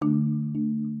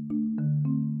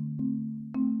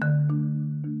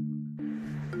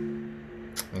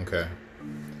Okay.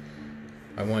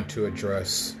 I want to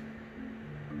address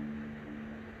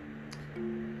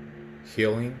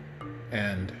healing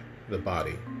and the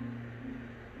body.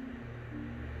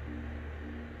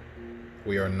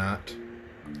 We are not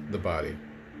the body.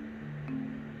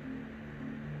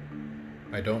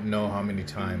 I don't know how many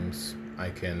times I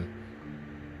can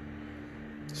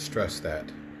stress that,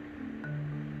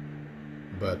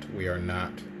 but we are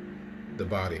not the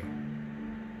body.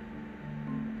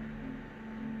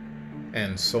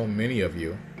 And so many of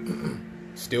you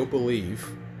still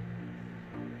believe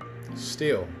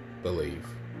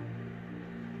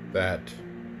that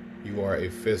you are a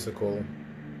physical,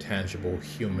 tangible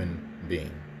human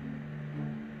being.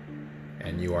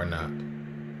 And you are not.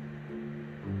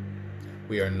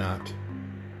 We are not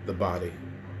the body.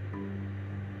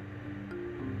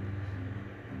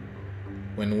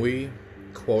 When we,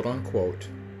 quote unquote,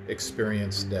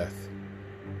 experience death,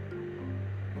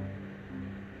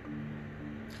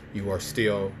 you are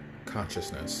still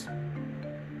consciousness.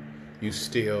 You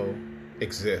still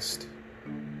exist.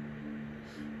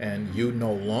 And you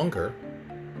no longer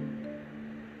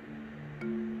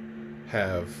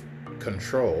have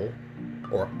control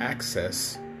or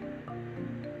access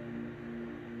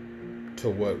to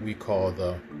what we call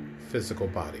the physical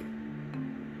body.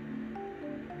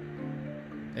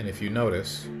 And if you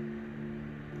notice,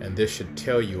 and this should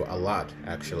tell you a lot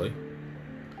actually,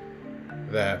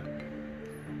 that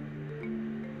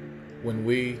when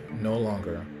we no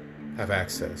longer have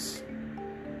access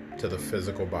to the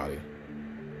physical body,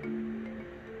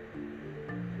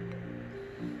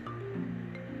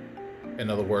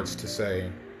 in other words to say,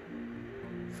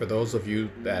 for those of you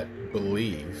that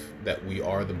believe that we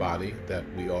are the body, that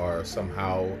we are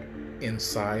somehow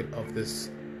inside of this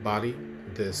body,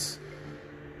 this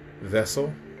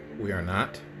vessel, we are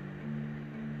not.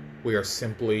 We are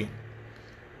simply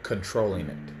controlling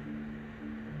it.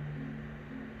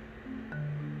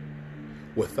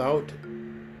 Without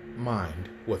mind,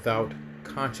 without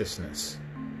consciousness,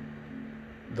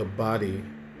 the body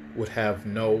would have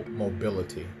no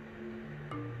mobility,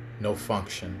 no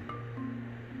function,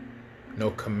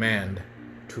 no command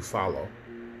to follow,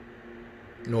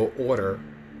 no order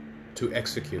to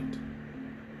execute.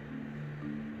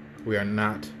 We are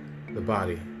not the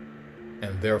body,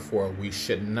 and therefore we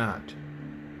should not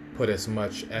put as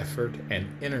much effort and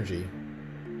energy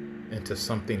into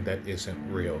something that isn't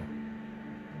real,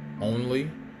 only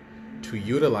to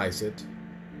utilize it,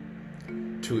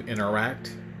 to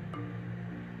interact,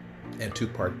 and to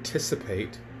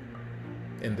participate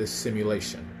in this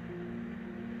simulation,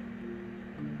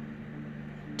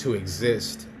 to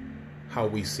exist how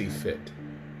we see fit,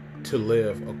 to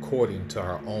live according to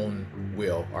our own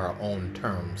will, our own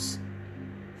terms.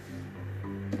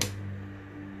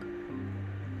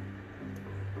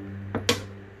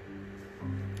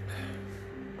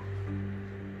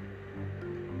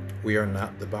 We are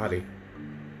not the body.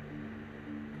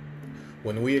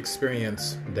 When we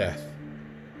experience death,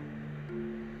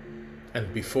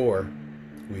 and before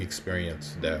we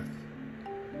experience death,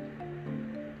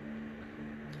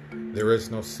 there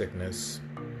is no sickness,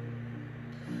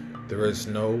 there is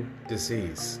no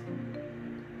disease,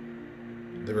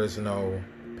 there is no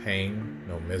pain,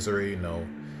 no misery, no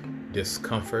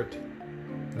discomfort,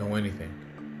 no anything.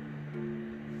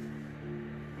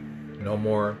 No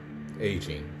more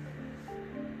aging.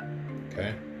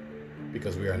 Okay?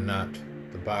 Because we are not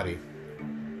the body.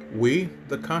 We,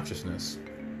 the consciousness,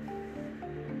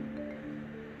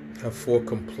 have full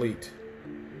complete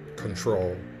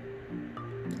control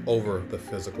over the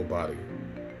physical body.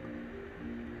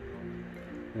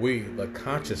 We, the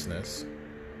consciousness,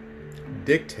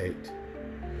 dictate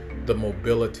the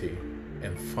mobility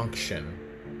and function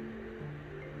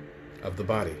of the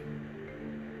body.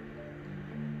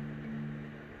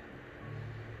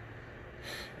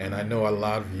 And I know a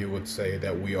lot of you would say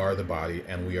that we are the body,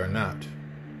 and we are not.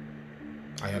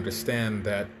 I understand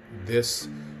that this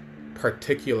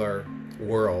particular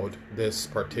world, this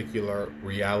particular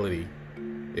reality,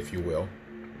 if you will,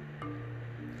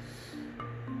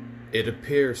 it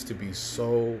appears to be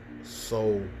so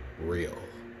real.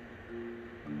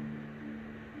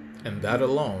 And that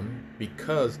alone,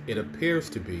 because it appears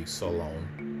to be so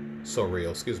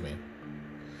real,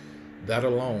 that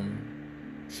alone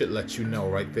should let you know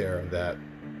right there that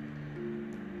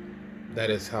that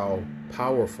is how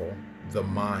powerful the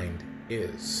mind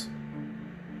is.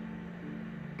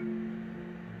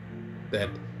 That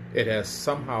it has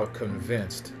somehow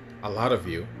convinced a lot of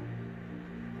you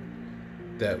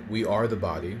that we are the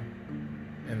body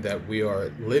and that we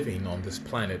are living on this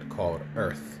planet called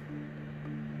Earth.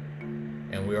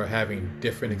 and we are having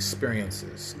different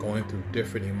experiences, going through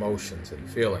different emotions and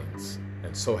feelings,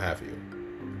 and so have you.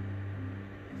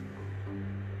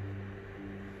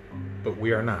 But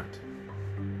we are not.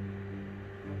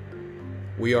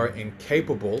 We are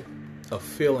incapable of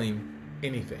feeling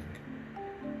anything,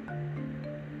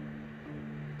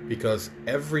 because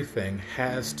everything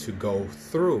has to go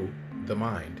through the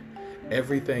mind.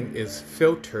 Everything is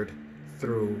filtered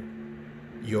through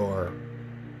your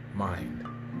mind.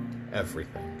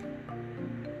 Everything.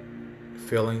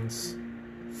 Feelings,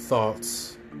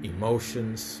 thoughts,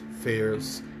 emotions,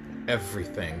 fears,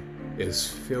 everything is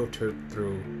filtered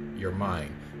through your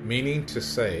mind. Meaning to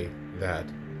say that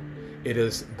it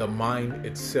is the mind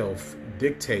itself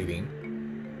dictating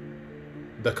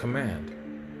the command.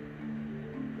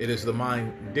 It is the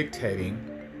mind dictating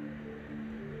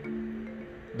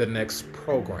the next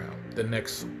program, the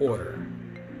next order,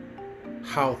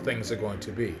 how things are going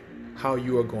to be, how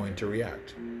you are going to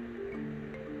react.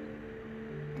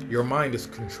 Your mind is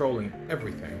controlling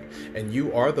everything, and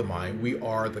you are the mind. We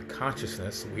are the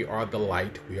consciousness. We are the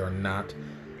light. We are not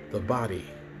the body.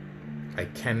 I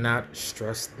cannot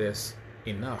stress this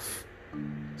enough.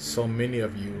 So many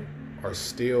of you are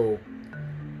still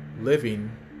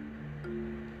living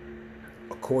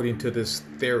according to this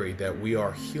theory that we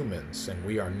are humans, and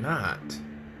we are not.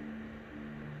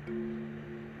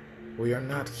 We are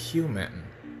not human.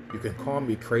 You can call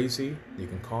me crazy. You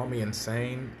can call me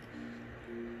insane.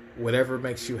 Whatever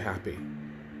makes you happy.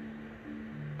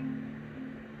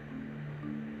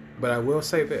 But I will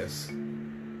say this.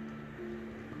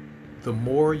 The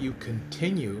more you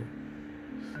continue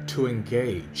to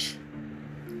engage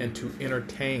and to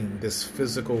entertain this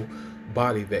physical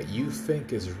body that you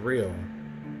think is real,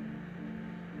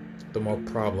 the more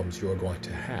problems you are going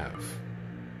to have.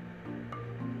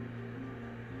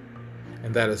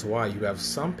 And that is why you have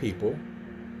some people,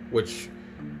 which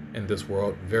in this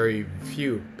world, very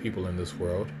few people in this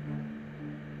world,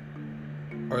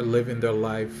 are living their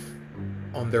life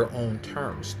on their own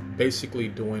terms, basically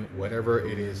doing whatever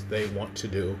it is they want to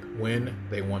do when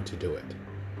they want to do it.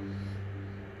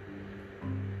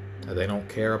 They don't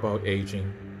care about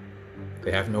aging.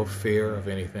 They have no fear of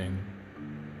anything.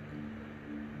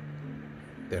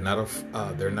 They're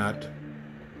not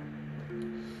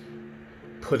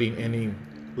putting any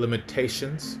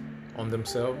limitations on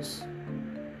themselves.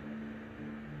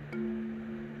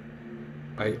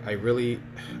 I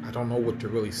don't know what to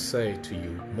really say to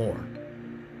you more.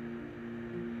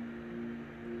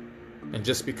 And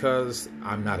just because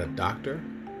I'm not a doctor,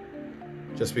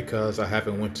 just because I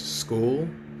haven't went to school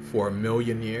for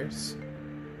 1,000,000 years,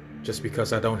 just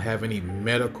because I don't have any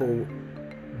medical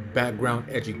background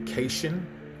education,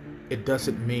 it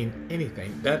doesn't mean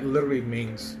anything. That literally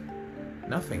means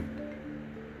nothing,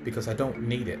 because I don't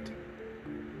need it.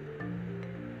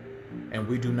 And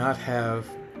we do not have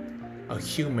a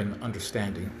human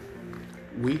understanding.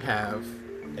 We have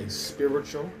a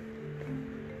spiritual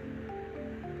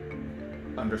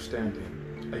understanding,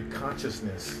 a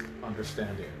consciousness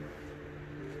understanding.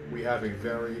 We have a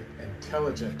very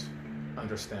intelligent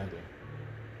understanding.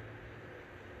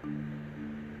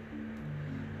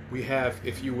 We have,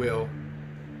 if you will,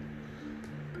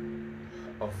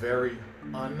 a very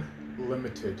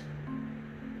unlimited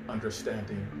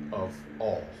understanding of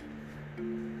all.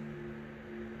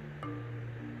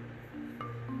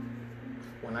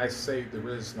 When I say there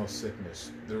is no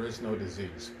sickness, there is no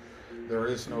disease, there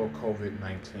is no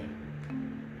COVID-19,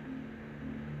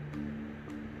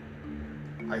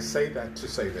 I say that to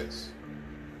say this.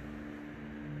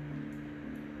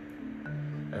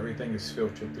 Everything is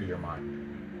filtered through your mind.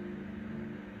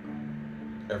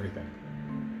 Everything.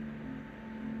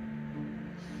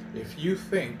 If you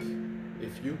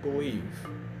believe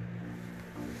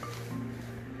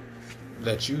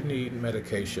that you need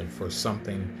medication for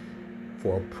something,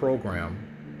 for a program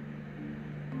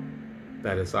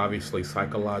that is obviously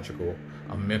psychological,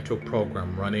 a mental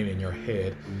program running in your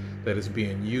head that is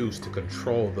being used to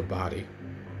control the body,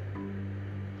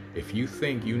 if you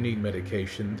think you need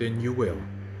medication, then you will.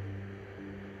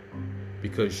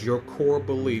 Because your core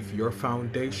belief, your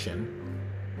foundation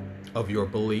of your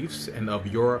beliefs and of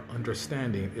your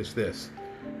understanding is this: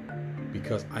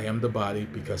 because I am the body,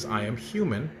 because I am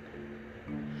human,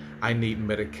 I need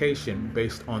medication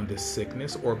based on this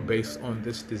sickness or based on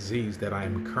this disease that I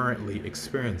am currently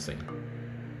experiencing.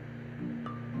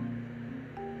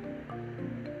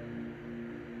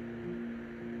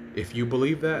 If you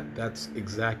believe that, that's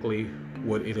exactly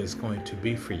what it is going to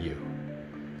be for you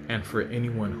and for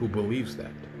anyone who believes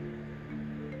that.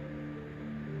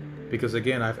 Because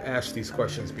again, I've asked these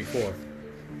questions before.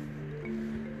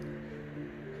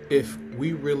 if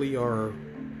we really are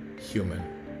human,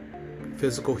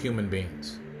 physical human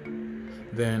beings,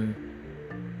 then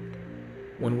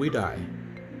when we die,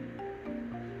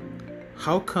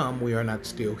 how come we are not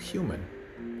still human?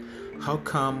 How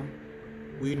come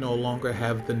we no longer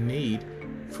have the need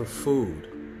for food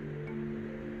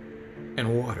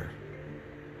and water?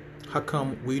 How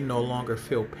come we no longer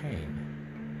feel pain?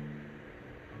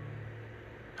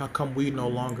 How come we no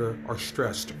longer are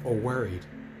stressed or worried?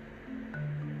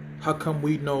 How come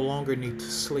we no longer need to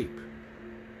sleep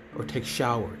or take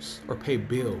showers or pay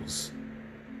bills?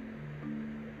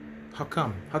 How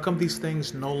come? How come these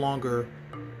things no longer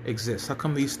exist? How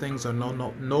come these things are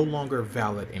no longer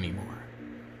valid anymore?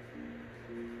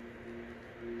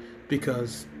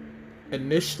 Because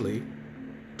initially,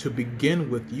 to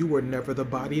begin with, you were never the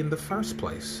body in the first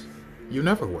place. You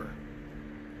never were.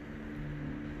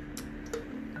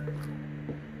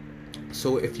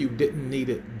 So if you didn't need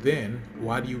it then,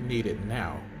 why do you need it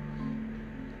now?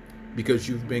 Because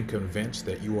you've been convinced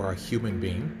that you are a human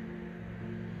being?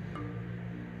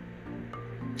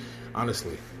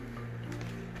 Honestly,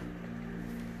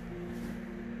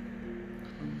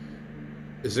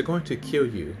 is it going to kill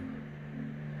you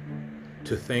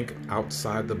to think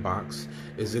outside the box?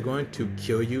 Is it going to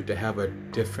kill you to have a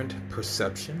different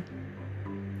perception?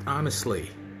 Honestly.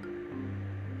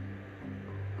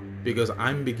 Because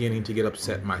I'm beginning to get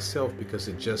upset myself because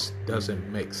it just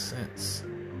doesn't make sense.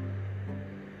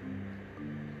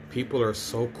 People are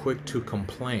so quick to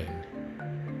complain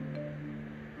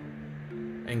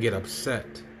and get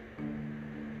upset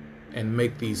and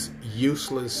make these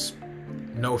useless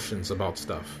notions about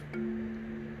stuff.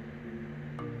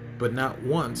 But not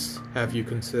once have you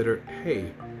considered,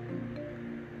 hey,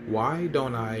 why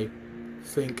don't I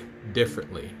think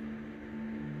differently?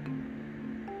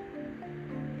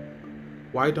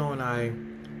 Why don't I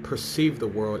perceive the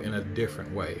world in a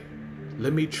different way?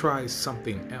 Let me try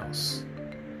something else.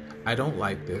 I don't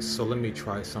like this, so let me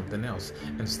try something else.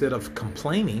 Instead of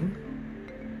complaining,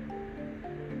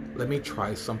 let me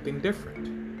try something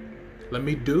different. Let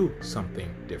me do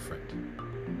something different.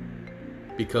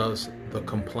 Because the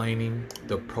complaining,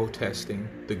 the protesting,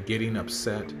 the getting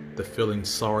upset, the feeling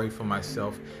sorry for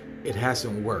myself, it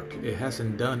hasn't worked. It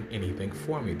hasn't done anything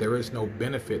for me. There is no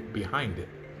benefit behind it.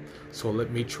 So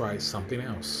let me try something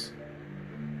else.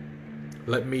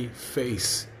 Let me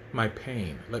face my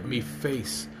pain. Let me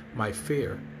face my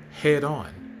fear head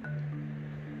on.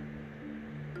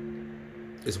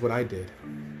 Is what I did.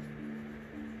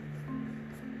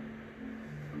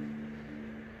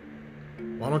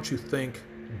 Why don't you think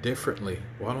differently?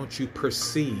 Why don't you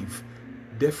perceive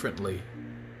differently?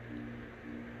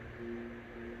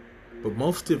 But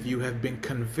most of you have been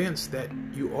convinced that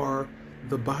you are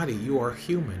the body, you are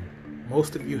human.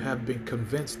 Most of you have been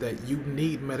convinced that you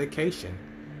need medication.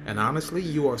 And honestly,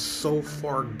 you are so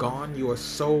far gone, you are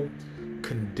so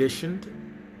conditioned,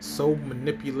 so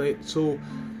manipulated, so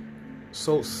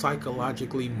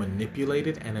psychologically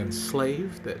manipulated and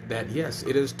enslaved that yes,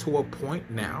 it is to a point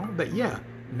now that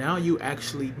now you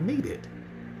actually need it.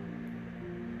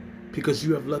 Because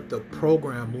you have let the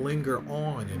program linger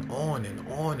on and on and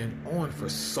on and on for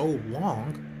so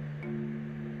long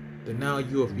that now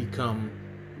you have become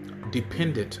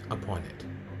dependent upon it.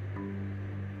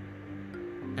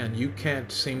 And you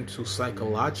can't seem to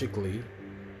psychologically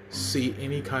see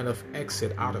any kind of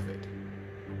exit out of it.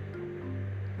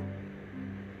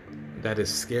 That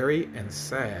is scary and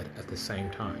sad at the same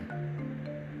time.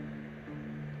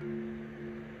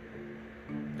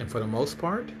 And for the most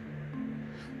part,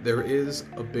 there is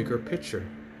a bigger picture.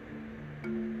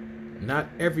 Not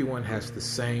everyone has the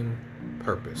same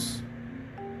purpose.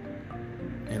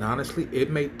 And honestly, it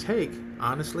may take,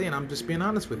 and I'm just being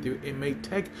honest with you, it may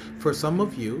take for some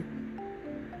of you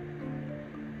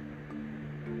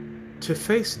to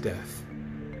face death,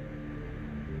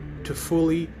 to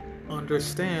fully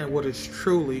understand what is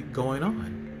truly going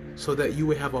on, so that you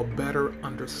would have a better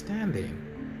understanding.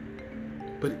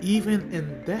 But even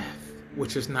in death,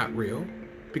 which is not real,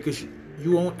 because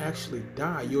you won't actually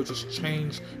die, you'll just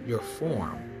change your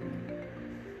form.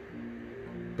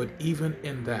 But even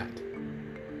in that,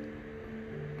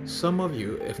 some of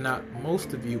you, if not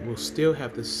most of you, will still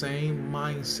have the same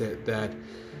mindset that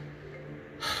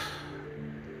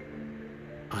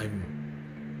I'm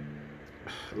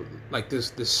like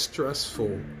this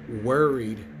stressful,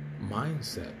 worried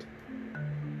mindset,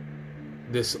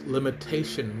 this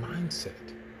limitation mindset.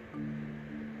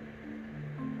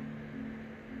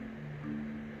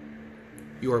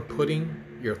 You are putting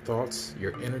your thoughts,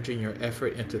 your energy, and your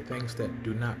effort into things that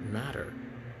do not matter.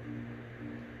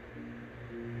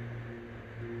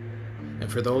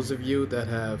 And for those of you that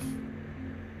have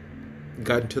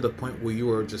gotten to the point where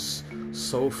you are just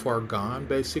so far gone,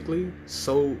 basically,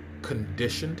 so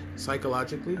conditioned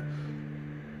psychologically,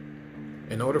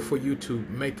 in order for you to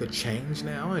make a change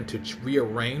now and to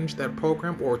rearrange that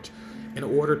program, or in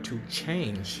order to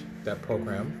change that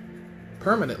program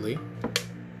permanently,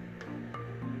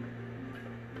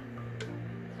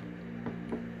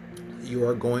 you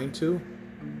are going to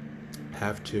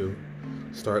have to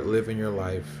start living your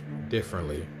life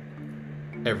differently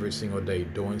every single day,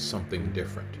 doing something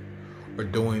different, or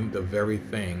doing the very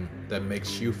thing that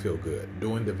makes you feel good,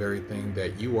 doing the very thing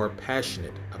that you are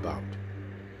passionate about,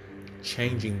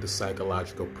 changing the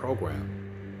psychological program.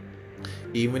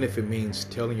 Even if it means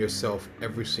telling yourself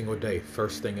every single day,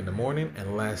 first thing in the morning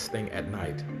and last thing at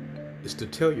night, is to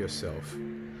tell yourself,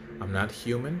 I'm not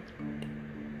human,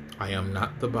 I am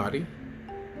not the body,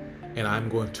 and I'm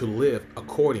going to live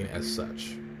according as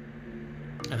such.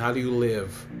 And how do you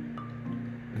live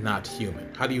not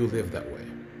human? How do you live that way?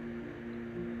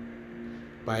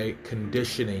 By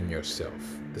conditioning yourself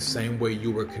the same way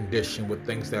you were conditioned with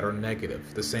things that are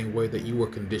negative, the same way that you were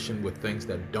conditioned with things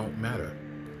that don't matter.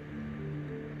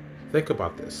 Think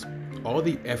about this. All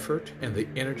the effort and the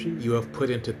energy you have put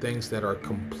into things that are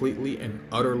completely and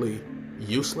utterly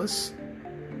useless,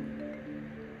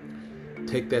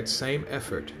 take that same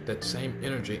effort, that same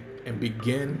energy, and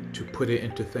begin to put it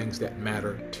into things that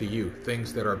matter to you,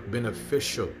 things that are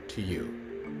beneficial to you.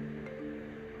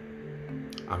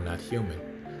 I'm not human.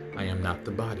 I am not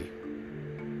the body.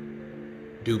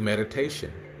 Do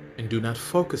meditation and do not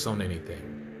focus on anything.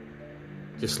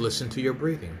 Just listen to your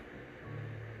breathing.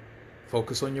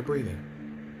 Focus on your breathing.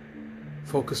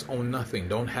 Focus on nothing.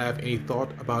 Don't have any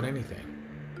thought about anything.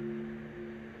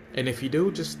 And if you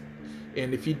do, just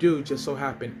so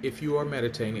happen, if you are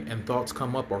meditating and thoughts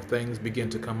come up or things begin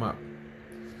to come up,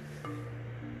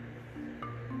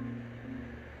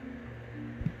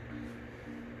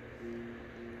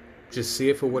 just see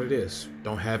it for what it is.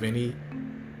 Don't have any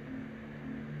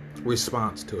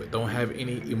response to it. Don't have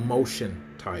any emotion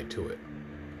tied to it.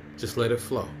 Just let it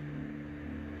flow.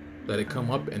 Let it come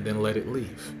up and then let it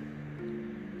leave.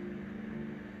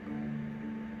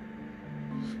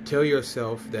 Tell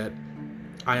yourself that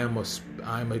I am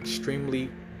an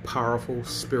extremely powerful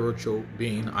spiritual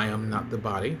being. I am not the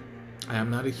body. I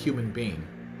am not a human being.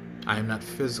 I am not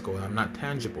physical. I am not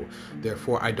tangible.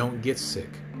 Therefore, I don't get sick.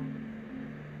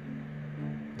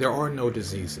 There are no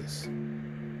diseases.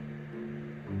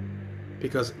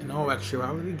 Because in all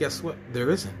actuality, guess what? There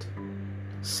isn't.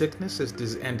 Sickness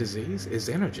and disease is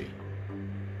energy.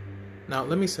 Now,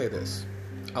 let me say this.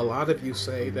 A lot of you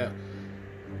say that,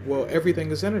 well,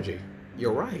 everything is energy.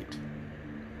 You're right.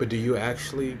 But do you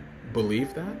actually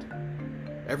believe that?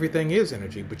 Everything is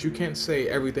energy, but you can't say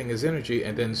everything is energy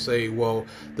and then say, well,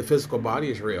 the physical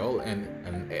body is real and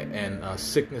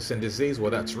sickness and disease, well,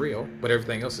 that's real, but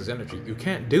everything else is energy. You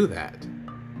can't do that.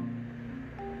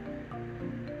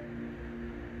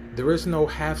 There is no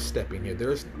half-stepping here.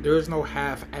 There is no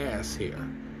half-ass here.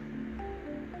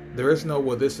 There is no,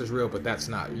 well, this is real, but that's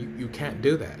not. You can't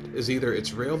do that. It's either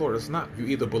it's real or it's not. You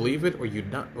either believe it or you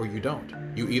don't.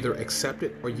 You either accept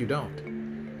it or you don't.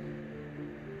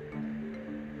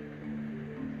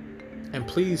 And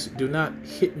please do not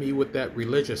hit me with that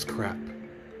religious crap.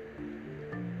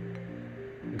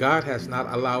 God has not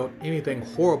allowed anything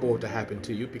horrible to happen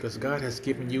to you because God has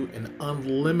given you an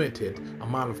unlimited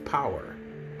amount of power.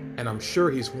 And I'm sure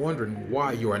He's wondering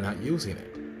why you are not using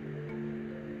it.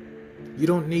 You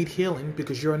don't need healing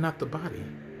because you're not the body.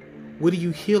 What are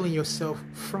you healing yourself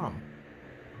from?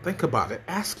 Think about it.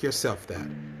 Ask yourself that.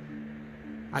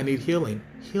 I need healing.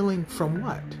 Healing from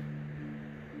what?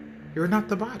 You're not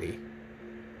the body.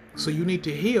 So you need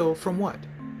to heal from what?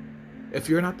 If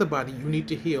you're not the body, you need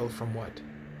to heal from what?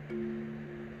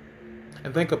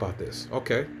 And think about this.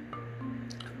 Okay.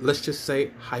 Let's just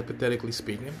say, hypothetically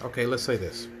speaking, okay, let's say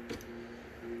this.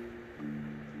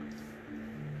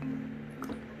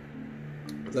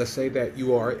 Let's say that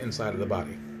you are inside of the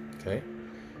body, okay?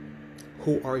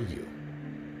 Who are you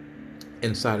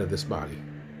inside of this body?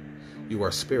 You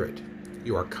are spirit.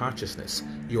 You are consciousness.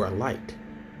 You are light,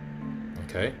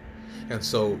 okay? And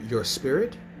so your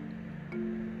spirit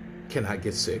cannot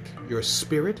get sick. Your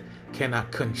spirit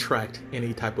cannot contract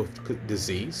any type of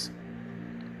disease.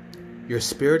 Your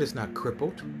spirit is not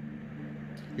crippled.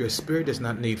 Your spirit does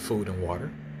not need food and water.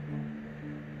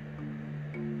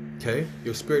 Okay?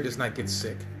 Your spirit does not get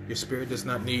sick. Your spirit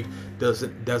doesn't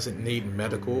need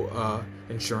medical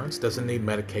insurance, doesn't need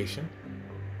medication.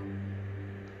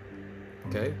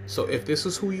 Okay? So if this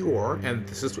is who you are, and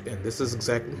this is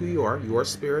exactly who you are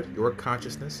spirit, you are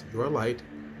consciousness, you are light,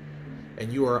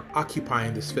 and you are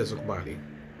occupying this physical body.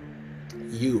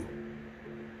 You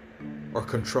or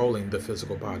controlling the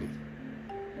physical body.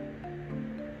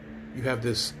 You have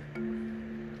this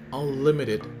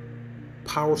unlimited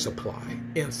power supply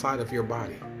inside of your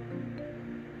body.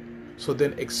 So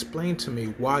then explain to me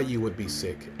why you would be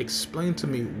sick. Explain to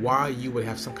me why you would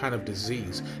have some kind of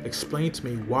disease. Explain to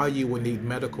me why you would need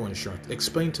medical insurance.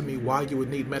 Explain to me why you would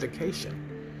need medication.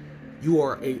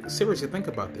 Seriously, think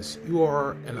about this. You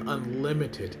are an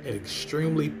unlimited and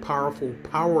extremely powerful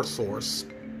power source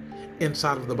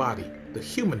inside of the body, the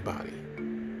human body.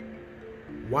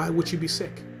 Why would you be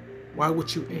sick? Why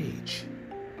would you age?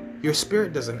 Your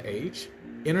spirit doesn't age.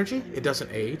 Energy, it doesn't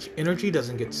age. Energy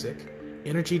doesn't get sick.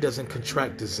 Energy doesn't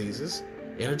contract diseases.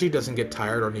 Energy doesn't get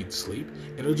tired or need sleep.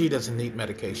 Energy doesn't need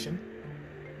medication.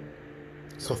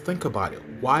 So think about it.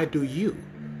 Why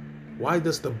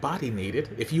does the body need it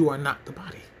if you are not the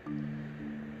body?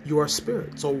 You are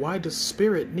spirit. So why does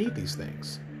spirit need these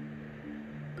things?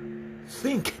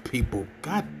 Think, people.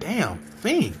 Goddamn,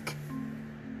 think.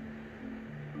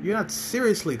 You're not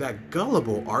seriously that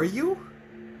gullible, are you?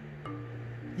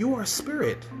 You are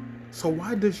spirit. So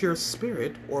why does your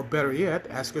spirit, or better yet,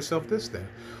 ask yourself this then,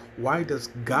 why does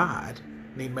God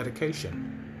need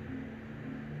medication?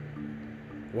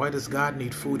 Why does God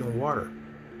need food and water?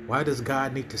 Why does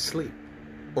God need to sleep?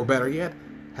 Or better yet,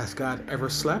 has God ever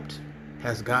slept?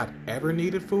 Has God ever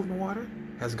needed food and water?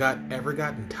 Has God ever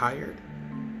gotten tired?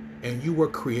 And you were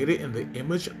created in the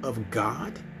image of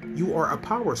God? You are a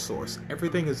power source.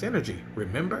 Everything is energy,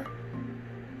 remember?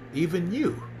 Even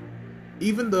you.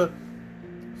 Even the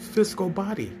physical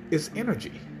body is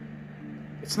energy.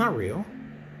 It's not real.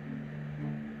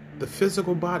 The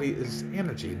physical body is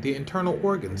energy. The internal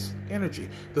organs, energy.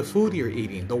 The food you're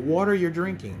eating, the water you're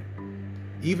drinking,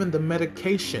 even the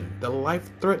medication, the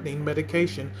life-threatening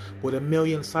medication with 1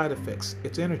 million side effects,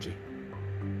 it's energy.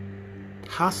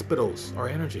 Hospitals are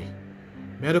energy.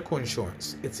 Medical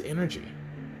insurance, it's energy.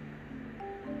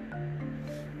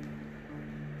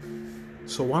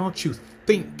 So why don't you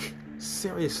think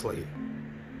seriously?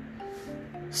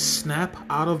 Snap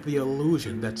out of the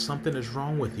illusion that something is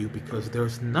wrong with you, because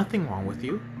there's nothing wrong with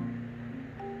you,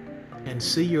 and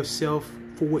see yourself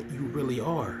for what you really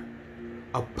are.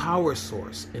 A power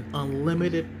source, an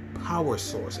unlimited power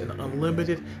source, an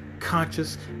unlimited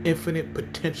conscious, infinite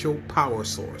potential power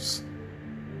source.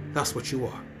 That's what you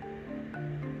are.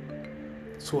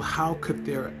 So how could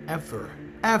there ever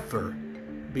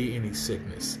be any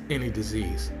sickness, any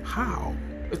disease? How?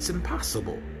 It's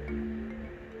impossible.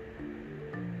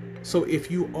 So if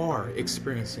you are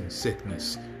experiencing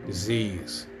sickness,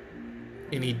 disease,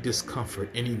 any discomfort,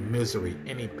 any misery,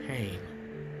 any pain,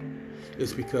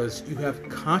 it's because you have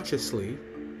consciously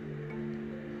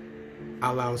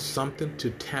allowed something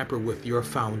to tamper with your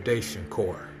foundation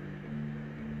core.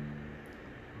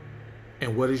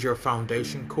 And what is your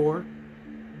foundation core?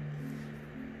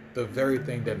 The very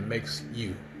thing that makes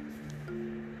you.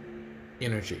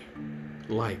 Energy,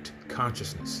 light,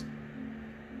 consciousness.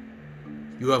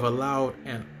 You have allowed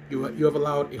a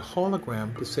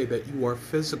hologram to say that you are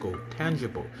physical,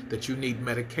 tangible, that you need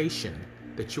medication,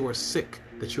 that you are sick,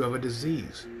 that you have a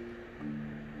disease.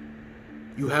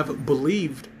 You have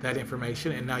believed that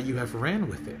information, and now you have ran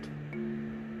with it.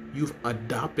 You've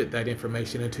adopted that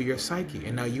information into your psyche,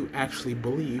 and now you actually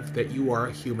believe that you are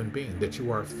a human being, that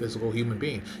you are a physical human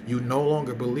being. You no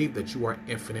longer believe that you are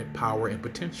infinite power and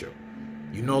potential.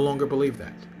 You no longer believe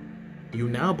that. You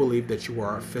now believe that you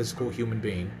are a physical human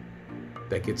being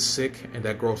that gets sick and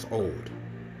that grows old.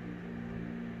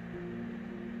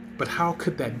 But how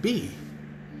could that be?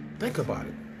 Think about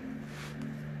it.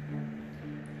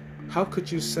 How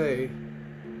could you say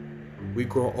we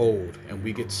grow old and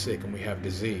we get sick and we have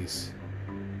disease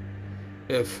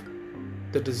if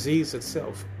the disease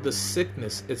itself, the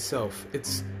sickness itself,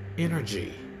 it's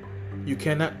energy? You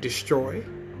cannot destroy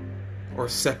or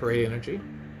separate energy.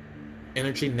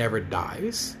 Energy never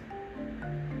dies.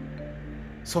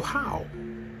 So how?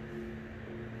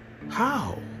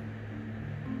 How?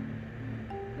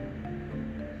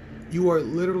 You are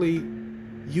literally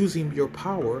using your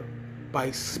power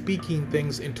by speaking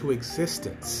things into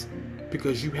existence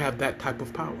because you have that type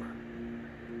of power.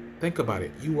 Think about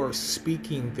it. You are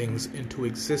speaking things into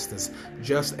existence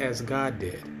just as God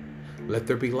did. Let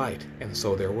there be light, and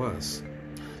so there was.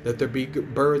 Let there be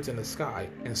birds in the sky,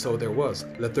 and so there was.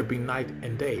 Let there be night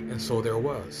and day, and so there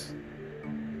was.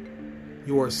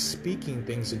 You are speaking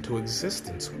things into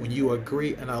existence when you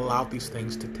agree and allow these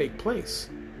things to take place.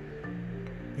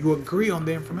 You agree on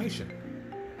the information.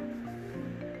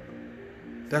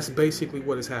 That's basically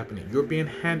what is happening. You're being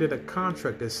handed a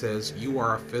contract that says you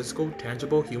are a physical,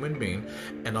 tangible human being,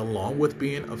 and along with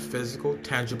being a physical,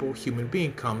 tangible human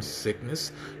being comes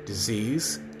sickness,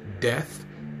 disease, death,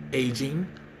 aging,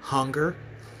 hunger,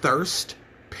 thirst,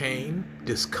 pain,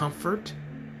 discomfort,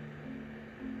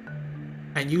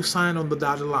 and you sign on the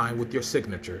dotted line with your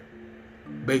signature,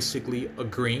 basically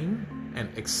agreeing and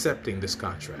accepting this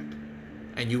contract,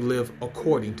 and you live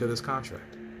according to this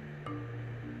contract.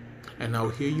 And now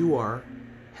here you are,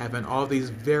 having all these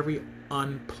very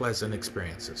unpleasant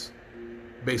experiences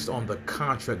based on the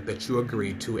contract that you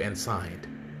agreed to and signed.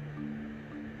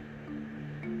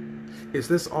 Is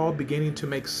this all beginning to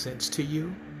make sense to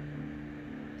you?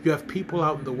 You have people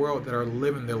out in the world that are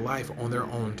living their life on their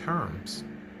own terms.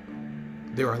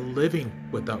 They are living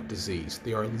without disease.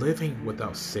 They are living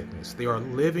without sickness. They are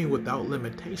living without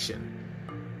limitation.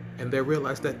 And they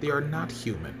realize that they are not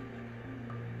human.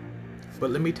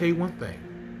 But let me tell you one thing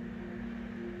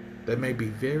that may be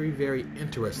very, very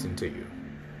interesting to you.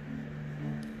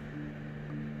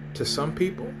 To some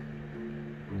people,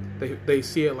 they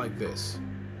see it like this.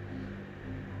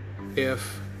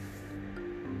 If,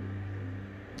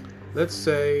 let's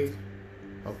say,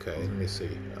 okay, let me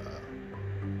see.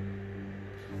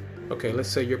 Okay, let's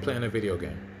say you're playing a video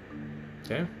game.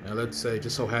 Okay, and let's say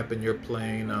just so happen you're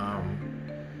playing,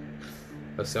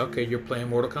 let's say, okay, you're playing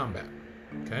Mortal Kombat.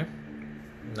 Okay,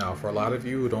 now for a lot of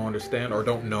you who don't understand or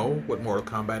don't know what Mortal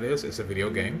Kombat is, it's a video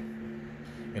game,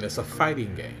 and it's a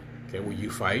fighting game. Okay, where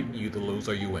you fight, you either lose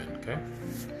or you win. Okay,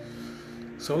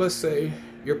 so let's say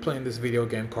you're playing this video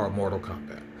game called Mortal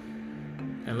Kombat,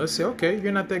 and let's say, okay,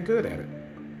 you're not that good at it,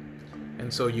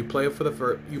 and so you play for the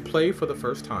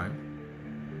first time.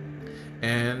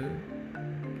 And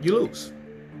you lose.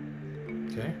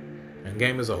 Okay? And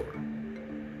game is over.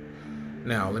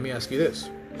 Now, let me ask you this.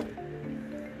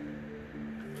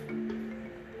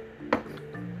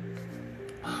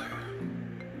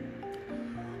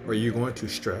 Are you going to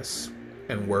stress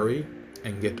and worry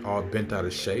and get all bent out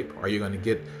of shape? Are you going to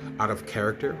get out of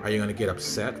character? Are you going to get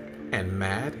upset and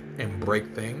mad and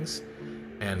break things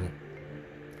and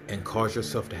cause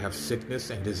yourself to have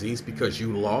sickness and disease because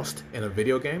you lost in a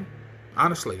video game?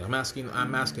 Honestly, I'm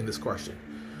asking this question.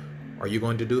 Are you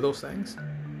going to do those things?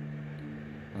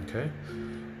 Okay.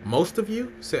 Most of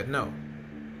you said no.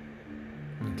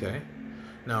 Okay.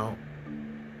 Now,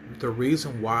 the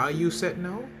reason why you said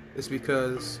no is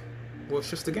because, well, it's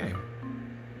just a game.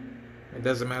 It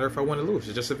doesn't matter if I win or lose.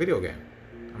 It's just a video game.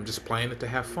 I'm just playing it to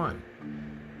have fun.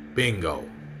 Bingo.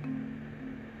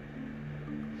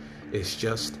 It's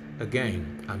just a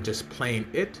game. I'm just playing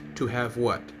it to have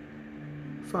what?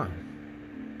 Fun.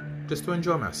 Just to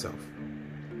enjoy myself.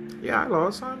 Yeah, I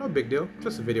lost. No big deal.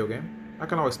 Just a video game. I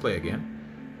can always play again.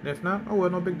 And if not, oh well,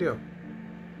 no big deal.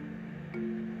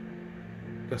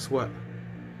 Guess what?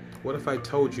 What if I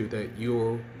told you that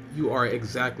you are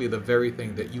exactly the very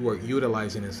thing that you are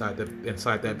utilizing inside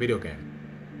that video game?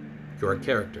 You're a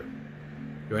character.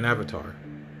 You're an avatar.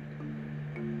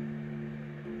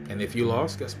 And if you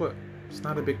lost, guess what? It's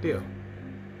not a big deal.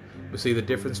 But see, the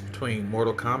difference between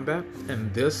Mortal Kombat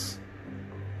and this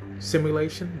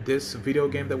simulation, this video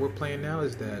game that we're playing now,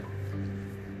 is that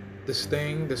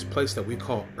this place that we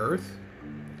call Earth,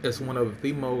 is one of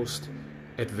the most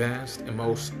advanced and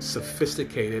most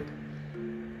sophisticated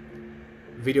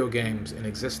video games in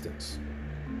existence,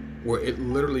 where it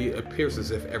literally appears as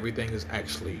if everything is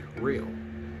actually real.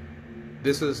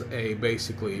 This is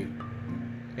basically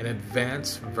an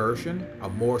advanced version, a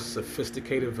more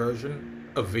sophisticated version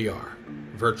of VR,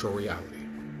 virtual reality.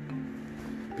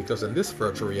 Because in this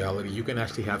virtual reality, you can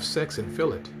actually have sex and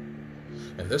feel it.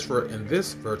 In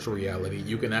this virtual reality,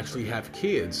 you can actually have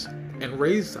kids and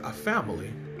raise a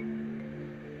family.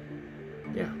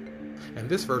 Yeah. In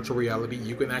this virtual reality,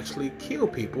 you can actually kill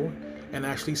people and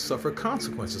actually suffer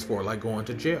consequences for it, like going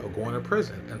to jail, going to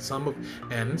prison. And some of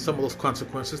those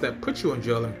consequences that put you in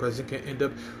jail and prison can end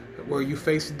up where you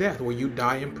face death, where you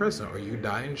die in prison or you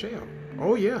die in jail.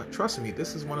 Oh yeah, trust me,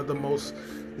 this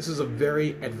is a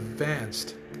very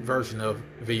advanced version of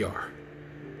VR,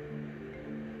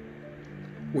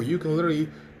 where you can literally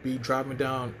be driving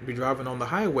on the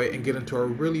highway and get into a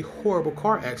really horrible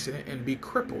car accident and be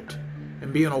crippled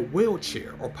and be in a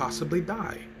wheelchair or possibly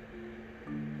die.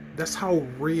 That's how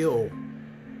real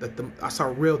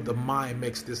the mind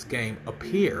makes this game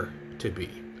appear to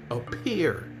be.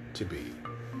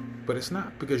 But it's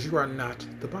not, because you are not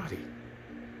the body.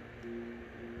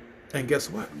 And guess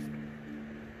what?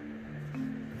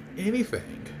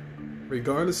 Anything,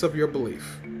 regardless of your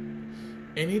belief,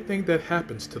 anything that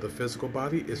happens to the physical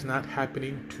body is not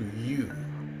happening to you.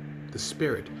 The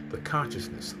spirit, the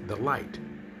consciousness, the light,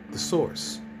 the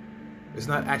source, is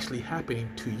not actually happening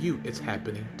to you. It's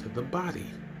happening to the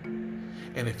body.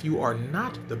 And if you are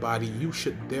not the body, you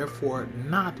should therefore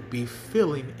not be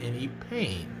feeling any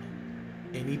pain.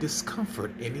 any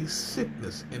discomfort, any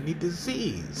sickness, any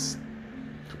disease.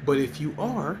 But if you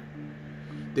are,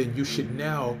 then you should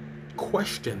now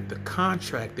question the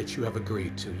contract that you have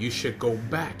agreed to. You should go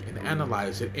back and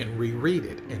analyze it and reread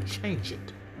it and change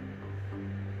it.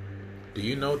 Do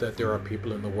you know that there are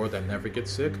people in the world that never get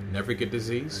sick, never get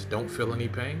disease, don't feel any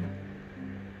pain?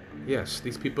 Yes,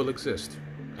 these people exist.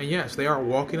 And yes, they are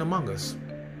walking among us.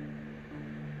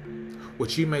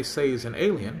 What you may say is an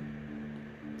alien,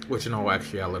 which in all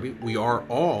actuality, we are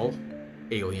all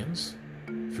aliens,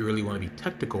 if you really want to be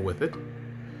technical with it.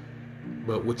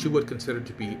 But what you would consider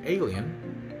to be alien,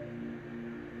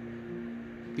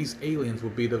 these aliens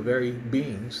will be the very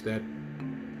beings that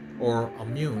are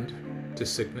immune to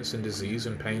sickness and disease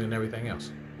and pain and everything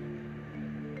else.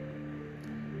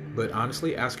 But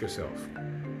honestly, ask yourself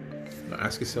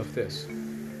this.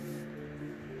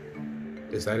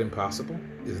 Is that impossible?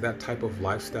 Is that type of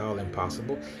lifestyle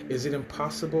impossible? Is it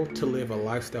impossible to live a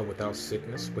lifestyle without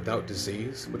sickness, without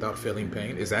disease, without feeling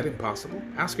pain? Is that impossible?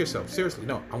 Ask yourself. Seriously,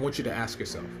 no, I want you to ask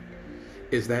yourself.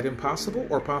 Is that impossible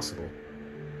or possible?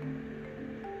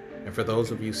 And for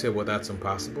those of you who say, well, that's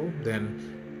impossible,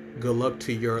 then good luck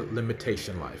to your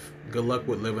limitation life. Good luck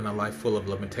with living a life full of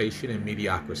limitation and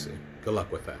mediocrity. Good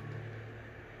luck with that.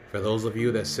 For those of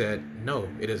you that said, no,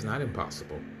 it is not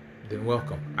impossible, then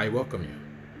welcome. I welcome you.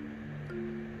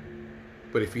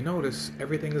 But if you notice,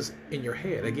 everything is in your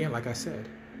head. Again, like I said.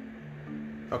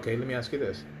 Okay, let me ask you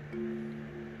this.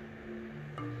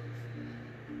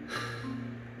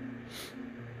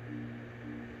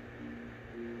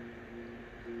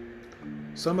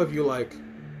 Some of you like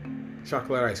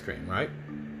chocolate ice cream, right?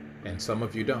 And some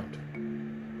of you don't.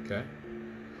 Okay?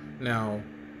 Now,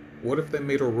 what if they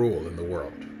made a rule in the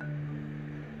world?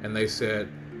 And they said,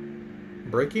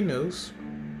 breaking news,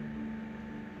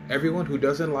 everyone who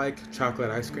doesn't like chocolate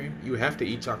ice cream, you have to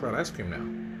eat chocolate ice cream now.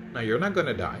 Now, you're not going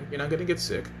to die. You're not going to get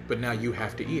sick. But now you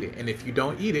have to eat it. And if you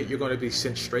don't eat it, you're going to be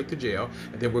sent straight to jail.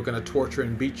 And then we're going to torture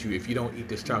and beat you if you don't eat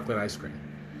this chocolate ice cream.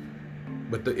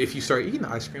 But if you start eating the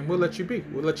ice cream, we'll let you be.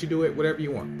 We'll let you do it whatever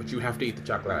you want. But you have to eat the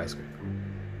chocolate ice cream.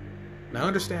 Now,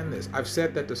 understand this. I've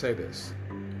said that to say this.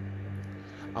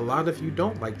 A lot of you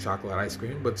don't like chocolate ice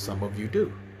cream, but some of you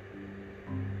do.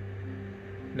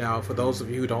 Now, for those of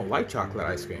you who don't like chocolate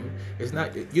ice cream, it's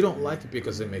not, you don't like it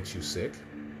because it makes you sick.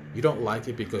 You don't like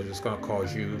it because it's going to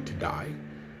cause you to die.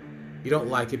 You don't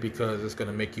like it because it's going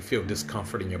to make you feel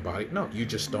discomfort in your body. No, you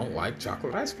just don't like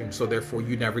chocolate ice cream, so therefore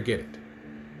you never get it.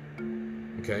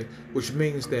 Okay? Which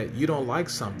means that you don't like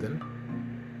something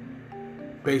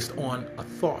based on a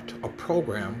thought, a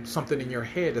program, something in your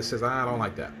head that says, I don't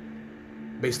like that.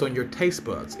 Based on your taste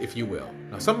buds, if you will.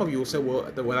 Now, some of you will say,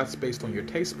 well, that's based on your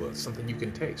taste buds, something you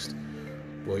can taste.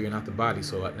 Well, you're not the body,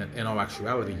 so in all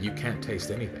actuality, you can't taste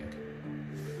anything.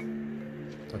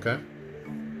 Okay?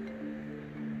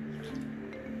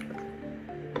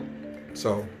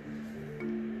 So,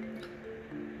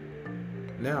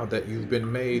 now that you've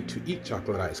been made to eat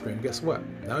chocolate ice cream, guess what?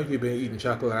 Now you've been eating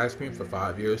chocolate ice cream for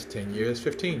 5 years, 10 years,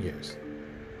 15 years.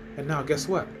 And now guess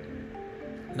what?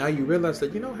 Now you realize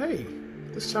that, hey,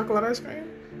 this chocolate ice cream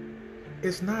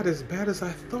is not as bad as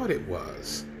I thought it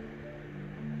was.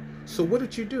 So what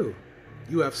did you do?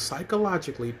 You have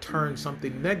psychologically turned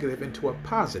something negative into a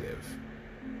positive.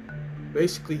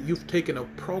 Basically, you've taken a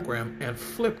program and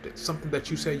flipped it. Something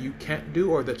that you say you can't do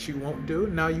or that you won't do,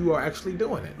 now you are actually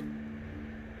doing it.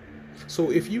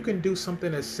 So if you can do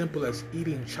something as simple as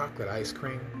eating chocolate ice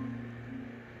cream,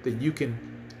 then you can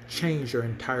change your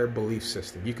entire belief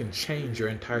system. You can change your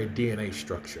entire DNA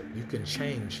structure. You can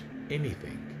change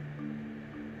anything.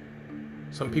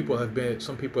 Some people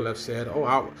have said,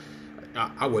 oh,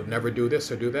 I would never do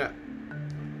this or do that.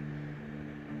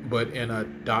 But in a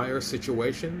dire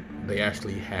situation, they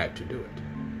actually had to do it.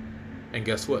 And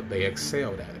guess what? They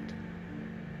excelled at it.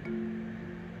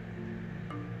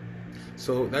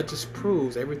 So that just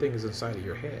proves everything is inside of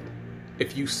your head.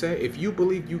 If you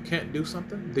believe you can't do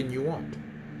something, then you won't.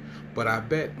 But I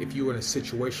bet if you were in a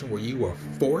situation where you were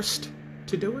forced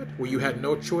to do it, where you had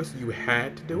no choice, you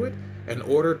had to do it, in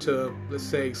order to, let's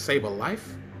say, save a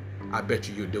life, I bet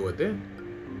you'd do it then.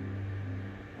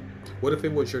 What if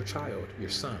it was your child, your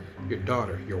son, your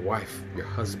daughter, your wife, your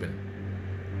husband,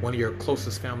 one of your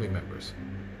closest family members,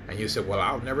 and you said, well,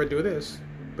 I'll never do this,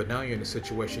 but now you're in a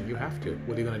situation you have to.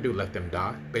 What are you going to do? Let them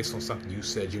die based on something you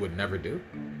said you would never do?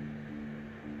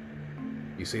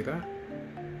 You see that?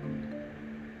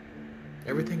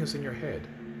 Everything is in your head.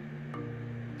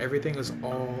 Everything is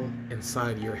all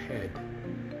inside your head.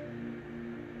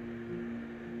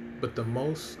 But the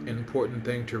most important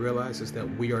thing to realize is that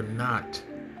we are not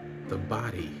the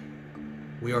body.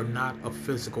 We are not a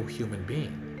physical human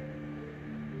being.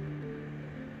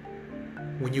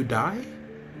 when you die,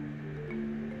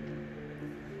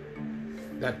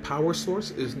 that power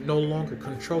source is no longer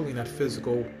controlling that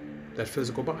physical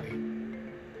body.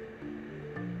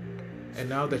 And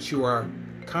now that you are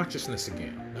consciousness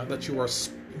again, now that you are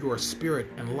spirit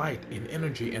and light and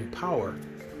energy and power,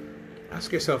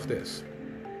 ask yourself this: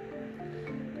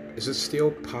 is it still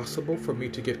possible for me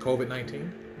to get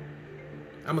COVID-19?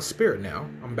 I'm a spirit now.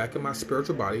 I'm back in my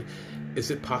spiritual body. Is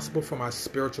it possible for my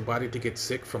spiritual body to get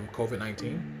sick from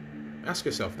COVID-19? Ask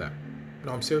yourself that.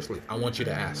 No, I'm seriously. I want you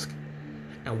to ask.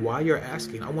 And while you're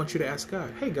asking, I want you to ask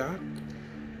God, hey God,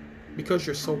 because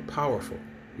you're so powerful,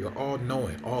 you're all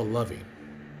knowing, all loving,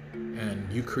 and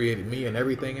you created me and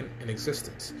everything in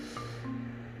existence.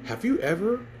 Have you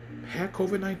ever had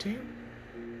COVID-19?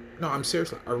 No, I'm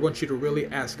seriously. I want you to really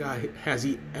ask God, has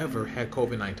he ever had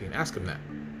COVID-19? Ask him that.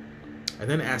 And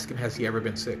then ask him, has he ever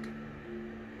been sick?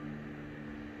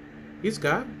 He's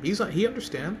God. He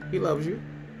understands. He loves you.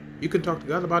 You can talk to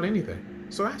God about anything.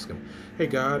 So ask him, hey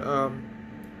God,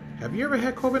 have you ever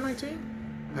had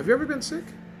COVID-19? Have you ever been sick?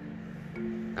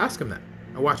 Ask him that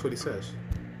and watch what he says.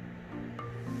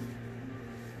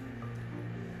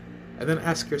 And then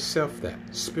ask yourself that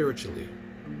spiritually.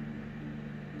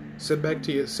 Sit back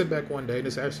one day and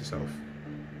just ask yourself,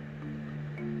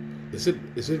 is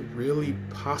it really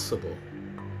possible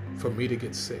for me to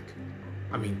get sick?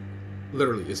 I mean,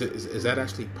 literally, is that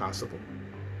actually possible?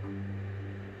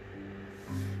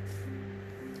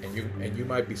 And you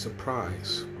might be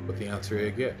surprised with the answer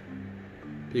you get,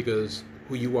 because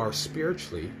who you are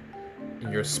spiritually,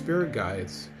 and your spirit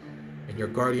guides, and your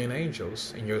guardian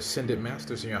angels, and your ascended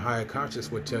masters, and your higher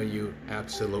conscious would tell you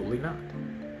absolutely not.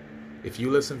 If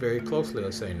you listen very closely,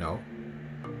 they'll say no.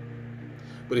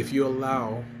 But if you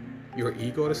allow your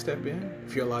ego to step in,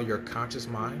 if you allow your conscious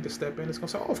mind to step in, it's going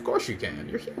to say, oh, of course you can.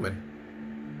 You're human.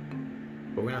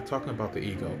 But we're not talking about the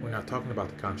ego. We're not talking about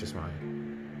the conscious mind.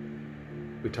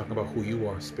 We're talking about who you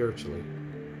are spiritually.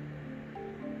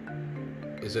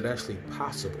 Is it actually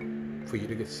possible for you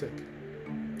to get sick?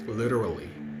 Literally.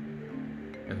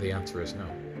 And the answer is no.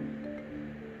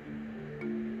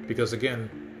 Because again,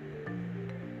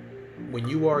 when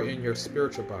you are in your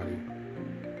spiritual body,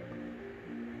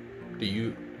 do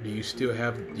you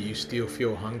still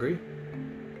feel hungry?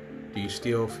 Do you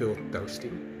still feel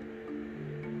thirsty?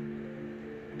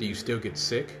 Do you still get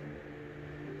sick?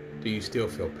 Do you still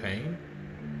feel pain?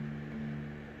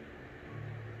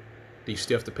 Do you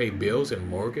still have to pay bills and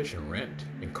mortgage and rent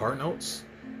and car notes?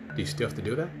 Do you still have to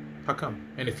do that? How come?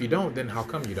 And if you don't, then how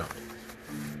come you don't?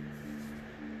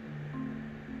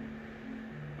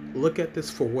 Look at this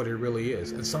for what it really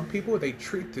is. And some people, they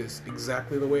treat this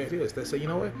exactly the way it is. They say, you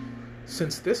know what?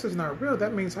 Since this is not real,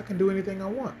 that means I can do anything I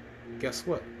want. Guess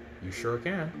what? You sure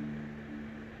can.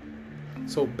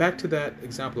 So back to that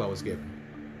example I was giving.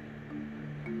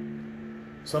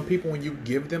 Some people, when you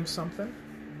give them something,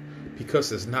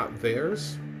 because it's not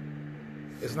theirs,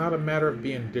 it's not a matter of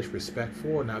being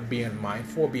disrespectful or not being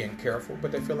mindful, being careful,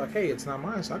 but they feel like, hey, it's not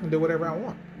mine, so I can do whatever I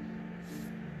want.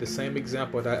 The same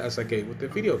example as I gave with the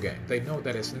video game. They know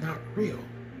that it's not real.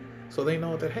 So they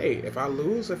know that, hey, if I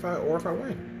lose, if I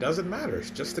win, doesn't matter. It's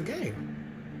just a game.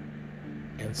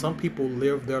 And some people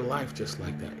live their life just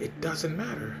like that. It doesn't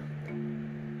matter.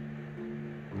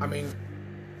 I mean,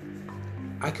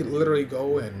 I could literally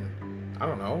go and, I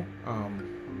don't know,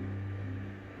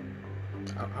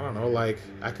 like,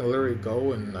 I can literally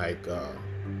go and, like,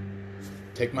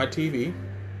 take my TV,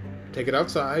 take it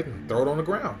outside, and throw it on the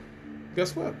ground.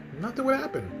 Guess what? Nothing would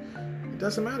happen. It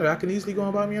doesn't matter. I can easily go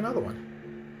and buy me another one.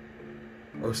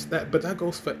 But that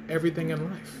goes for everything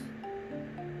in life.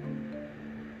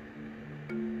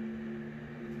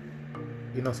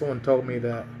 You know, someone told me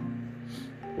that,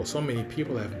 well, so many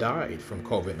people have died from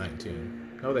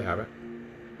COVID-19. No, they haven't.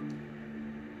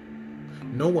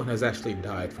 No one has actually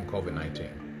died from COVID-19.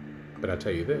 But I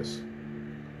tell you this,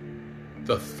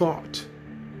 the thought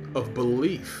of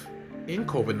belief in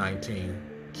COVID-19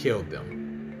 killed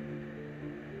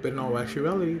them. But in all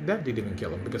actuality, that didn't even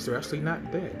kill them, because they're actually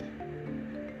not dead.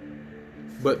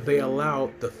 But they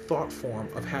allowed the thought form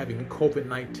of having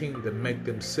COVID-19 to make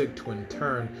them sick, to in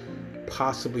turn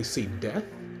possibly see death,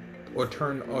 or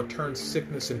turn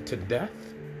sickness into death.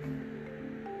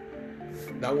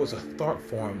 That was a thought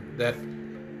form that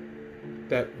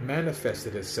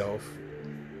manifested itself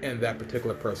in that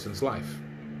particular person's life.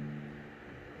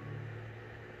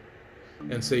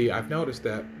 And see, I've noticed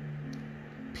that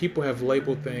people have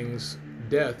labeled things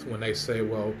death when they say,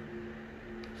 well,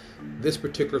 this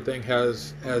particular thing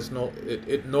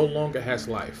it no longer has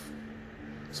life.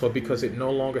 So because it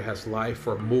no longer has life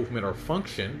or movement or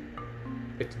function,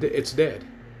 it's dead.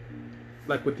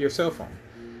 Like with your cell phone.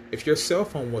 If your cell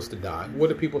phone was to die, what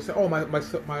do people say? Oh,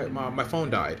 my phone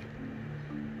died.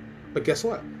 But guess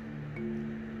what?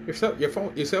 Your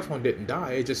cell phone didn't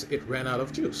die. It ran out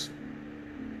of juice.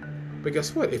 But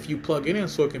guess what? If you plug it in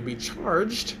so it can be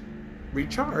recharged,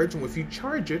 and if you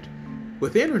charge it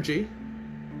with energy,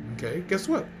 okay, guess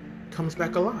what? It comes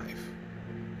back alive.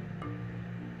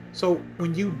 So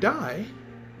when you die,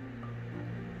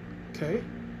 okay,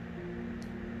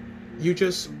 you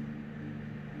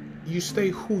stay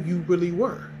who you really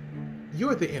were.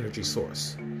 You're the energy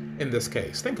source in this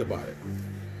case. Think about it.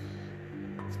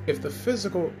 If the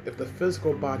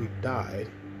physical body died,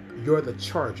 you're the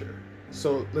charger.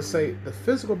 So let's say the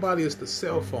physical body is the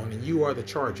cell phone and you are the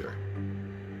charger.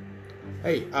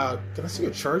 Hey, can I see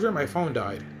your charger? My phone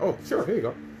died. Oh, sure, here you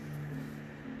go.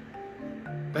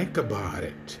 Think about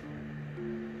it.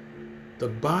 The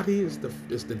body is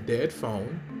the dead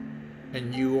phone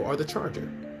and you are the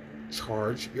charger.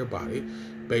 Charge your body,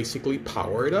 basically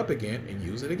power it up again and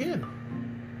use it again.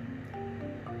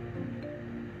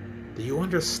 Do you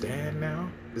understand now?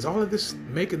 Is all of this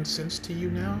making sense to you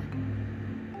now?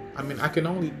 I mean, I can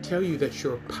only tell you that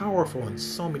you're powerful in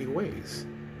so many ways.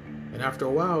 And after a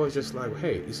while, it's just like,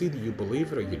 hey, it's either you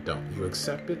believe it or you don't. You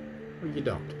accept it or you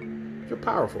don't. You're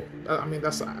powerful. I mean,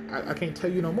 I can't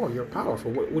tell you no more. You're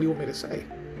powerful. What do you want me to say?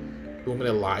 You want me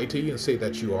to lie to you and say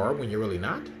that you are when you're really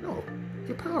not? No,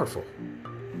 you're powerful.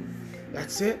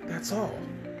 That's it. That's all.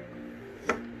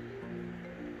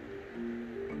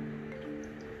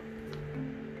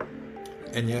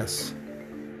 And yes,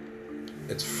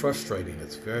 it's frustrating.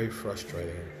 It's very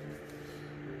frustrating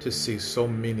to see so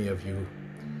many of you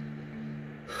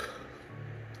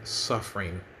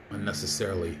suffering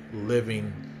unnecessarily,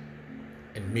 living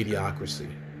in mediocrity,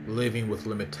 living with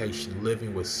limitation,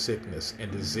 living with sickness and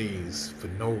disease for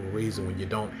no reason when you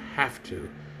don't have to.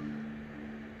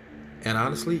 And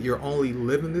honestly, you're only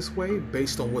living this way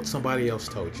based on what somebody else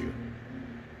told you.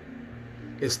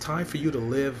 It's time for you to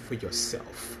live for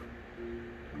yourself.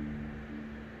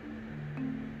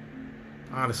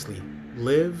 Honestly,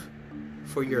 live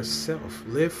for yourself.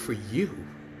 Live for you.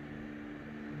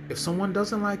 If someone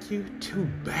doesn't like you, too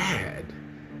bad.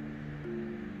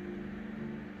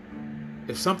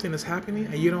 If something is happening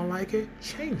and you don't like it,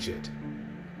 change it.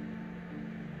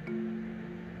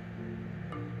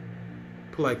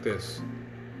 Put it like this.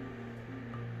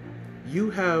 You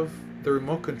have the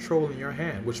remote control in your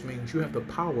hand, which means you have the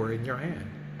power in your hand.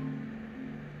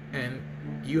 And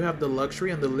you have the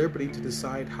luxury and the liberty to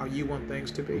decide how you want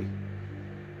things to be.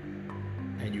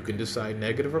 And you can decide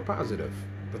negative or positive,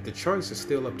 but the choice is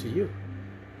still up to you.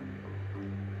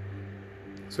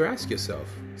 So ask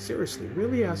yourself, seriously,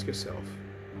 really ask yourself,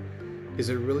 is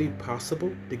it really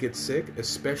possible to get sick,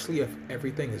 especially if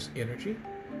everything is energy?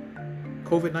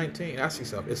 COVID-19, ask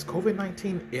yourself, is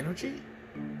COVID-19 energy?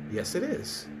 Yes, it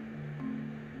is.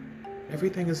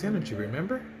 Everything is energy,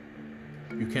 remember?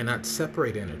 You cannot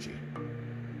separate energy.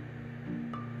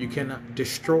 You cannot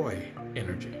destroy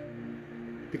energy.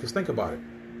 Because think about it.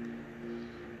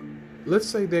 Let's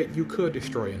say that you could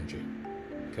destroy energy.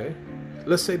 Okay?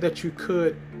 Let's say that you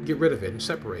could get rid of it and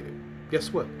separate it.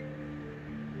 Guess what?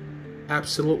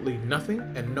 Absolutely nothing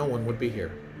and no one would be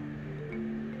here.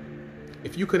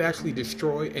 If you could actually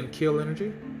destroy and kill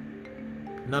energy,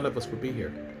 none of us would be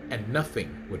here. And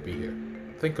nothing would be here.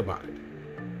 Think about it.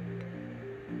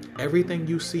 Everything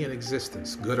you see in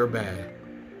existence, good or bad,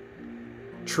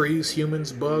 trees,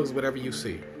 humans, bugs, whatever you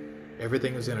see,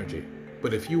 everything is energy.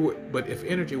 But if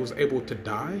energy was able to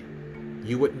die,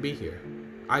 you wouldn't be here.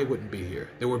 I wouldn't be here.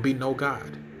 There would be no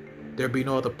God. There'd be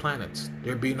no other planets.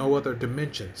 There'd be no other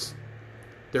dimensions.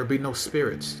 There'd be no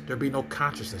spirits. There'd be no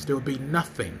consciousness. There would be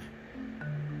nothing.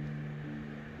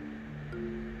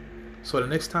 So the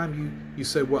next time you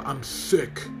say, well, I'm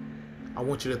sick, I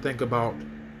want you to think about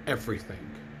everything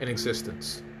in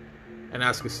existence and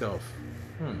ask yourself,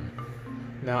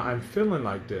 now I'm feeling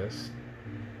like this,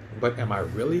 but am I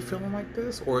really feeling like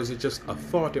this? Or is it just a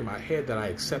thought in my head that I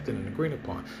accepted and agreed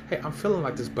upon? Hey, I'm feeling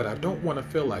like this, but I don't want to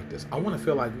feel like this. I want to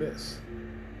feel like this.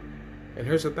 And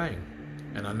here's the thing,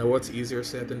 and I know it's easier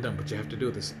said than done, but you have to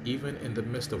do this even in the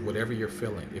midst of whatever you're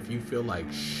feeling. If you feel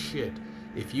like shit,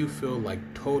 if you feel like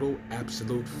total,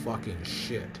 absolute fucking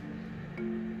shit,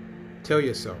 tell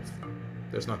yourself,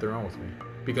 there's nothing wrong with me.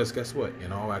 Because guess what?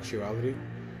 In all actuality,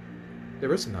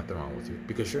 there isn't nothing wrong with you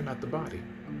because you're not the body.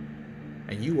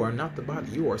 And you are not the body.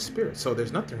 You are spirit. So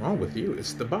there's nothing wrong with you.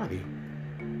 It's the body.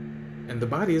 And the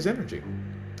body is energy.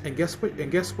 And guess what?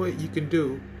 And guess what you can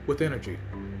do with energy?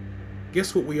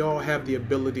 Guess what we all have the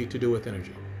ability to do with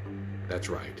energy? That's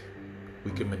right.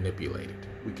 We can manipulate it.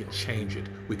 We can change it.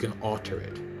 We can alter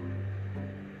it.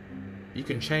 You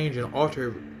can change and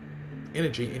alter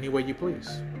energy any way you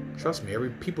please. Trust me,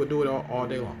 people do it all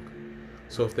day long.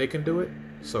 So if they can do it,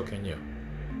 so can you.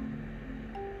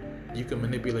 You can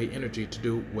manipulate energy to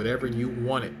do whatever you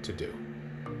want it to do.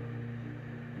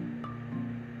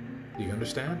 Do you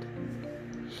understand?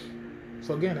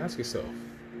 So again, ask yourself,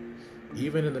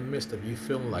 even in the midst of you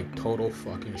feeling like total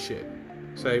fucking shit,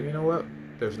 say, you know what?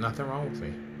 There's nothing wrong with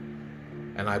me.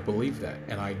 And I believe that,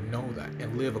 and I know that,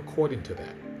 and live according to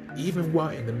that. Even while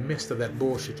in the midst of that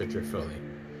bullshit that you're feeling,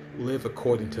 live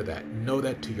according to that. Know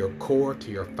that to your core,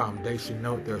 to your foundation.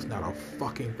 Know there's not a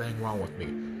fucking thing wrong with me.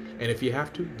 And if you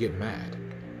have to, get mad.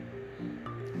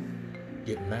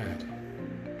 Get mad.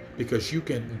 Because you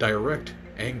can direct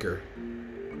anger.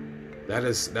 That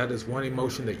is one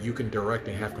emotion that you can direct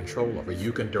and have control over.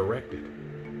 You can direct it.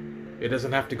 It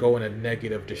doesn't have to go in a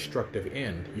negative, destructive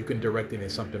end. You can direct it in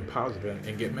something positive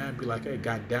and get mad and be like, hey,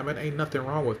 God damn it, ain't nothing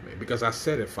wrong with me because I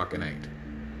said it fucking ain't.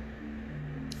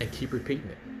 And keep repeating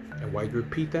it. And while you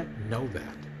repeat that, know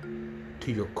that.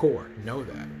 To your core, know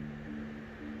that.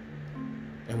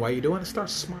 And while you're doing it, start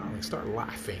smiling, start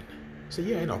laughing. Say,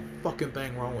 yeah, ain't no fucking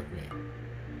thing wrong with me.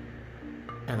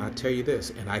 And I tell you this,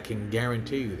 and I can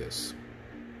guarantee you this.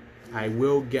 I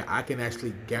can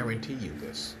actually guarantee you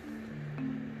this.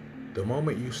 The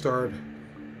moment you start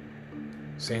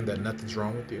saying that nothing's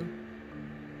wrong with you,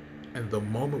 and the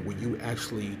moment when you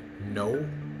actually know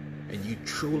and you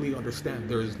truly understand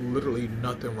there is literally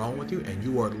nothing wrong with you and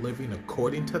you are living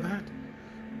according to that,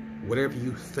 whatever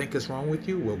you think is wrong with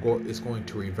you is going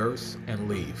to reverse and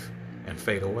leave and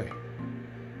fade away.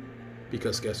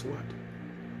 Because guess what?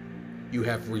 You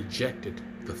have rejected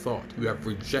the thought. You have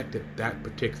rejected that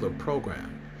particular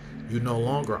program. You no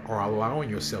longer are allowing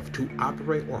yourself to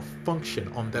operate or function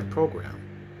on that program.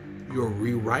 You're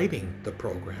rewriting the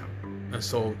program. And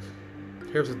so,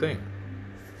 here's the thing.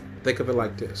 Think of it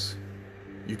like this.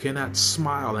 You cannot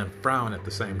smile and frown at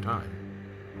the same time.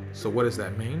 So what does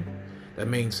that mean? That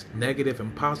means negative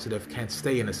and positive can't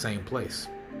stay in the same place.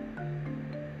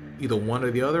 Either one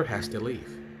or the other has to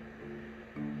leave.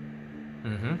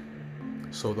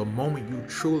 So the moment you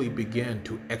truly begin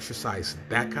to exercise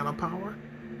that kind of power,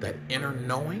 that inner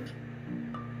knowing,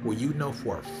 where you know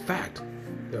for a fact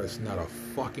there's not a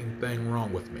fucking thing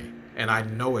wrong with me. And I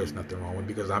know there's nothing wrong with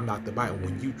me because I'm not the Bible.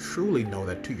 When you truly know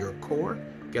that to your core,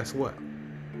 guess what?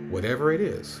 Whatever it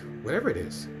is,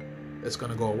 it's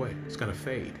going to go away. It's going to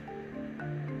fade.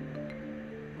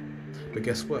 But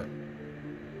guess what?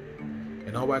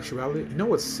 In all actuality, you know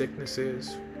what sickness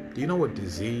is? Do you know what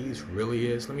disease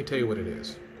really is? Let me tell you what it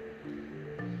is.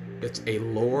 It's a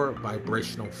lower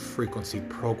vibrational frequency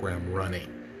program running.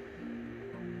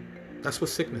 That's what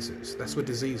sickness is. That's what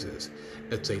disease is.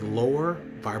 It's a lower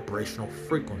vibrational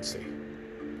frequency.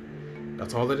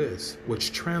 That's all it is,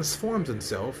 which transforms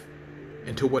itself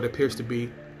into what appears to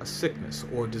be a sickness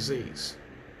or disease.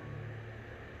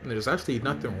 And there's actually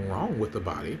nothing wrong with the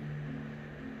body,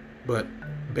 but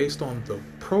based on the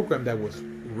program that was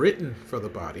written for the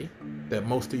body, that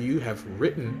most of you have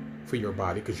written for your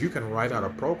body, because you can write out a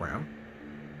program,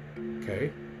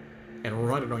 okay, and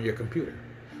run it on your computer.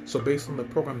 So based on the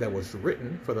program that was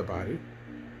written for the body,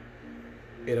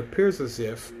 it appears as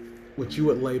if what you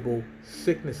would label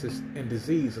sicknesses and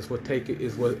disease is what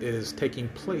is taking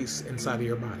place inside of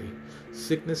your body.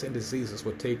 Sickness and disease is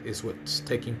what's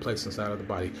taking place inside of the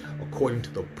body, according to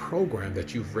the program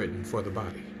that you've written for the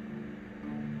body.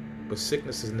 But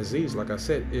sickness and disease, like I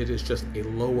said, it is just a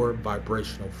lower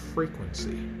vibrational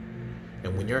frequency.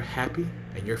 And when you're happy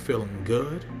and you're feeling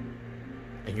good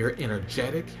and you're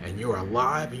energetic and you're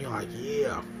alive and you're like,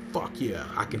 yeah, fuck yeah,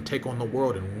 I can take on the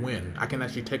world and win. I can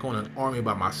actually take on an army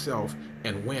by myself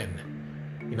and win.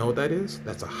 You know what that is?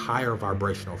 That's a higher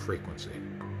vibrational frequency.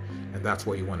 And that's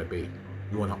where you want to be.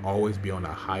 You want to always be on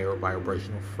a higher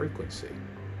vibrational frequency.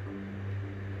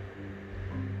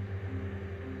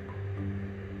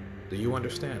 Do you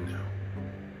understand now?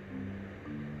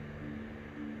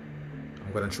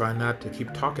 I'm going to try not to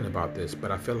keep talking about this,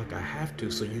 but I feel like I have to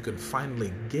so you can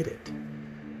finally get it.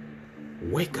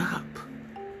 Wake up.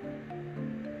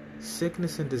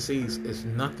 Sickness and disease is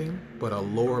nothing but a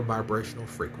lower vibrational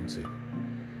frequency.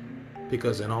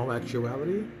 Because in all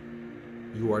actuality,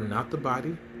 you are not the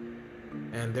body,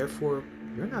 and therefore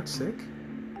you're not sick.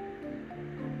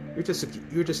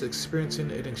 You're just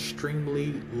experiencing an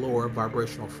extremely lower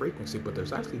vibrational frequency, but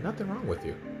there's actually nothing wrong with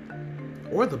you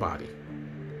or the body.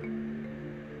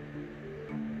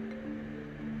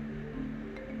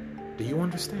 Do you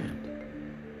understand?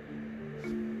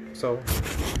 So,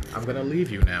 I'm going to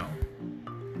leave you now.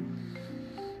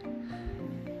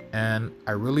 And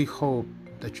I really hope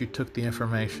that you took the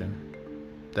information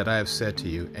that I have said to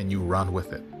you and you run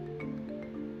with it.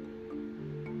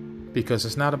 Because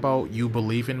it's not about you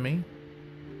believing me.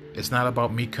 It's not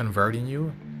about me converting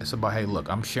you. It's about, hey, look,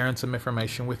 I'm sharing some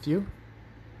information with you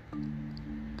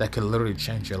that could literally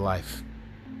change your life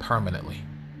permanently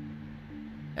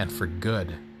and for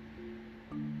good.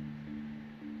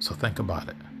 So think about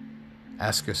it.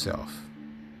 Ask yourself,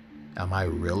 am I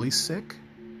really sick?